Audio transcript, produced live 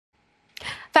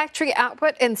Factory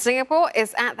output in Singapore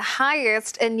is at the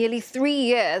highest in nearly 3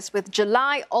 years, with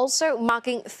July also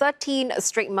marking 13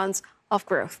 straight months of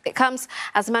growth. It comes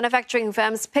as manufacturing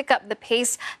firms pick up the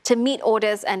pace to meet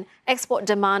orders and export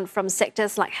demand from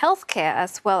sectors like healthcare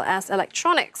as well as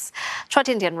electronics. Chua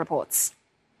Tin reports.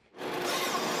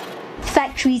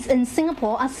 Factories in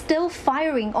Singapore are still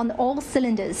firing on all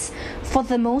cylinders. For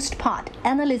the most part,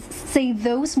 analysts say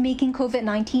those making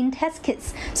COVID-19 test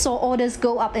kits saw orders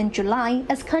go up in July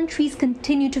as countries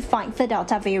continue to fight the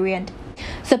Delta variant.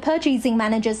 The Purchasing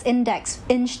Managers Index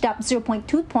inched up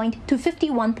 0.2 point to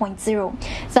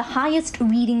 51.0, the highest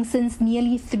reading since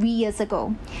nearly 3 years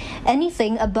ago.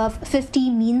 Anything above 50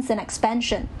 means an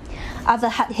expansion. Other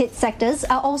hard-hit sectors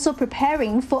are also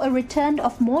preparing for a return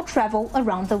of more travel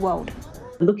around the world.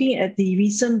 Looking at the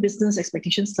recent business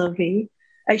expectation survey,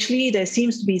 actually there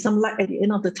seems to be some light at the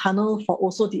end of the tunnel for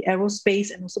also the aerospace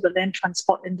and also the land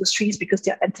transport industries, because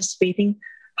they are anticipating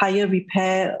higher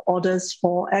repair orders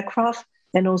for aircraft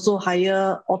and also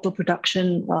higher auto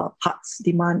production parts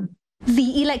demand.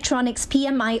 The Electronics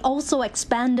PMI also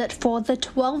expanded for the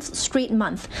 12th straight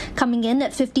month, coming in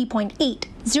at 50.8,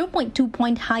 0.2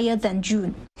 point higher than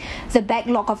June. The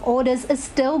backlog of orders is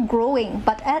still growing,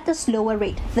 but at a slower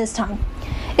rate this time.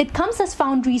 It comes as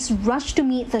foundries rush to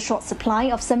meet the short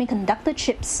supply of semiconductor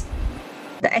chips.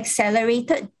 The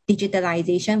accelerated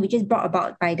digitalization, which is brought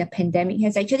about by the pandemic,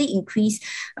 has actually increased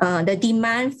the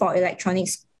demand for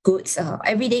electronics goods,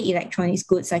 everyday electronics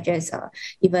goods such as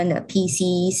even the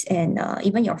PCs and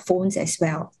even your phones as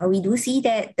well. We do see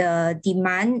that the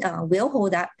demand will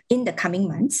hold up in the coming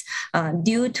months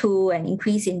due to an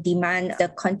increase in demand, the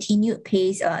continued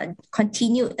pace,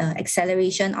 continued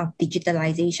acceleration of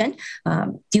digitalization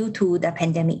due to the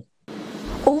pandemic.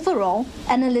 Overall,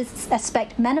 analysts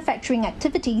expect manufacturing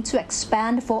activity to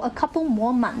expand for a couple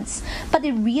more months, but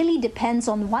it really depends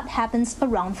on what happens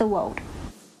around the world.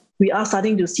 We are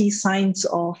starting to see signs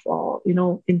of,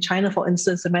 in China, for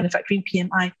instance, the manufacturing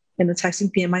PMI and the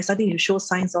testing PMI starting to show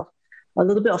signs of a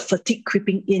little bit of fatigue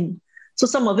creeping in. So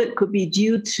some of it could be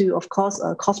due to, of course,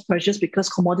 cost pressures because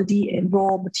commodity and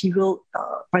raw material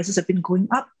prices have been going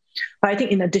up. But I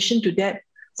think in addition to that,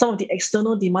 some of the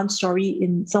external demand story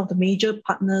in some of the major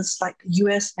partners like the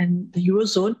US and the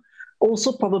Eurozone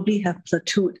also probably have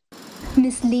plateaued.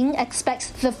 Ms. Ling expects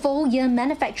the full-year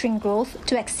manufacturing growth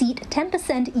to exceed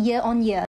 10% year-on-year.